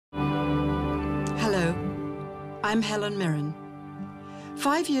I'm Helen Mirren.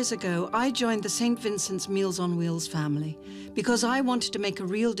 5 years ago, I joined the St. Vincent's Meals on Wheels family because I wanted to make a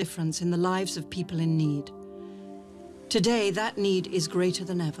real difference in the lives of people in need. Today, that need is greater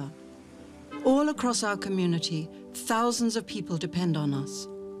than ever. All across our community, thousands of people depend on us.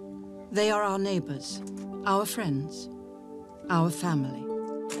 They are our neighbors, our friends, our family.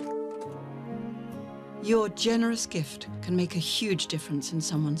 Your generous gift can make a huge difference in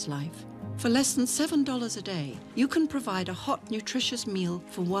someone's life. For less than $7 a day, you can provide a hot, nutritious meal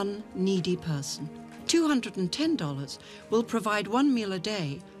for one needy person. $210 will provide one meal a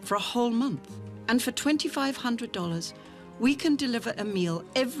day for a whole month. And for $2,500, we can deliver a meal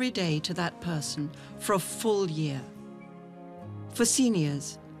every day to that person for a full year. For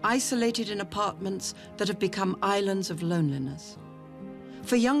seniors, isolated in apartments that have become islands of loneliness.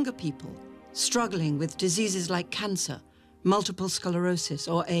 For younger people, struggling with diseases like cancer, multiple sclerosis,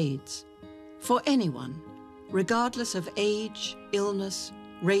 or AIDS. For anyone, regardless of age, illness,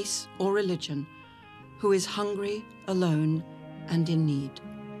 race, or religion, who is hungry, alone, and in need.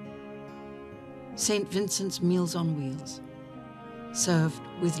 St. Vincent's Meals on Wheels, served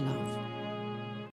with love.